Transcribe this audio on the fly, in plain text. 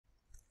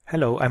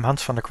Hello, I'm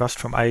Hans van der Kwast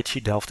from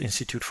IHE Delft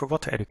Institute for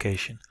Water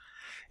Education.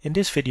 In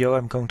this video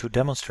I'm going to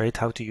demonstrate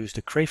how to use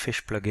the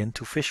Crayfish plugin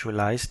to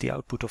visualize the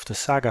output of the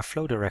SAGA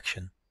flow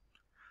direction.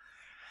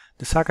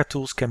 The SAGA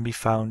tools can be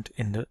found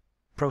in the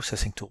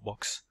Processing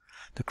Toolbox.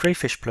 The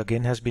Crayfish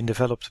plugin has been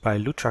developed by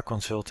Lutra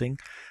Consulting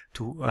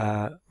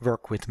to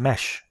work with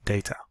mesh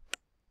data.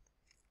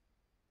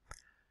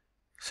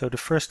 So the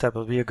first step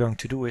that we are going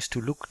to do is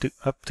to look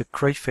up the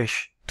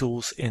Crayfish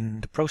tools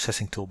in the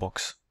Processing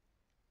Toolbox.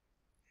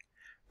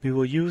 We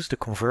will use the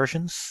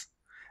conversions,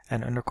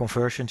 and under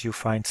conversions you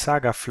find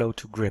SAGA flow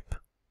to grip.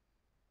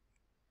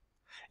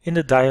 In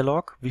the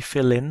dialog we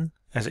fill in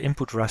as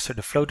input raster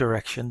the flow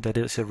direction that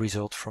is a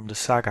result from the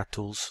SAGA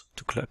tools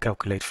to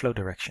calculate flow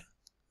direction.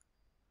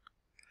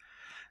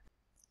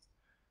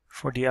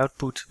 For the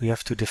output we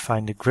have to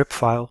define the grip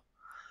file,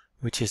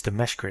 which is the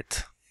mesh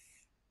grid.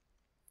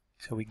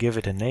 So we give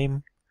it a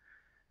name,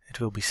 it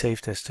will be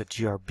saved as the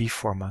GRB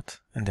format,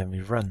 and then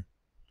we run.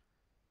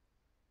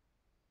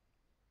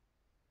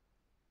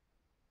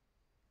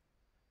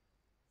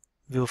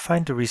 We'll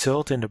find the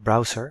result in the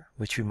browser,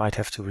 which we might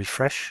have to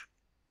refresh.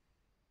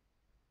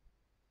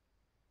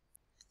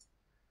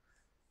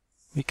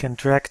 We can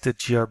drag the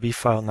GRB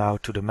file now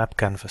to the map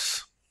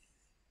canvas.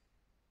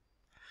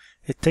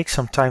 It takes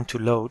some time to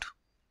load.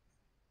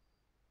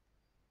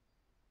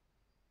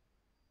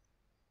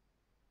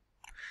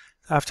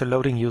 After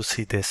loading you'll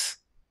see this.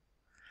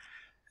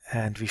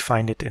 And we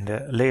find it in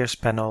the layers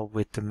panel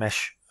with the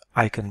mesh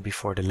icon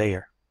before the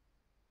layer.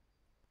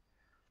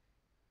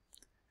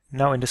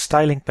 Now in the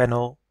styling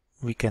panel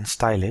we can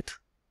style it.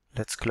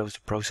 Let's close the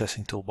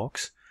processing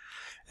toolbox.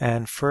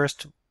 And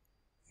first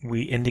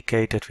we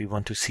indicate that we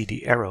want to see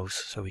the arrows.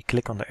 So we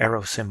click on the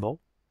arrow symbol.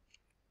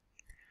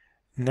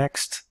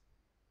 Next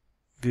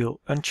we'll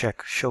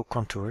uncheck show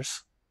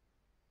contours.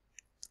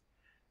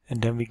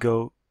 And then we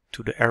go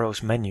to the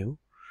arrows menu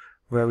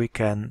where we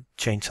can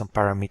change some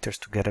parameters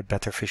to get a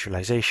better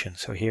visualization.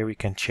 So here we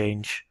can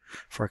change,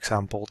 for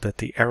example, that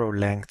the arrow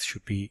length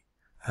should be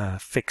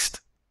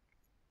fixed.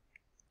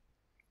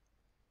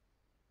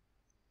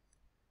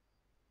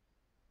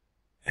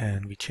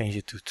 And we change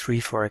it to 3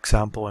 for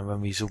example, and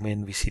when we zoom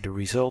in we see the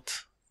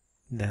result.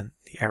 Then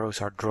the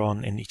arrows are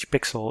drawn in each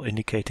pixel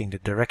indicating the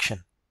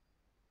direction.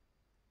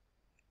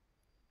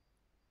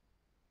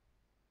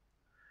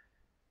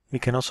 We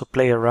can also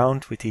play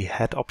around with the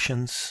head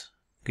options,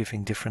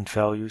 giving different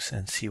values,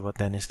 and see what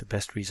then is the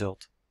best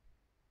result.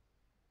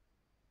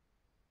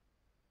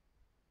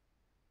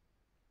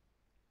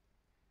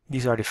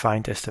 These are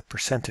defined as the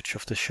percentage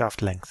of the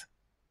shaft length.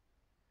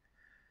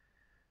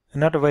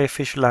 Another way of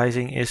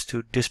visualizing is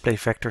to display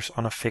vectors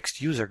on a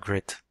fixed user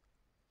grid.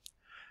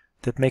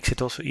 That makes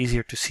it also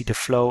easier to see the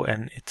flow,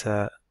 and it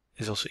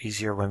is also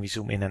easier when we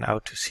zoom in and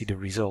out to see the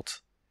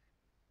result.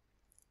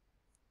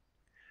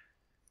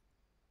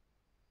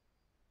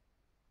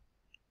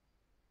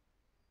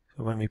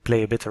 So when we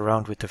play a bit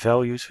around with the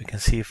values, we can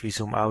see if we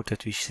zoom out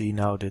that we see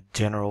now the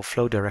general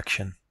flow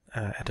direction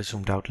at a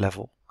zoomed out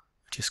level,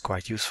 which is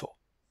quite useful.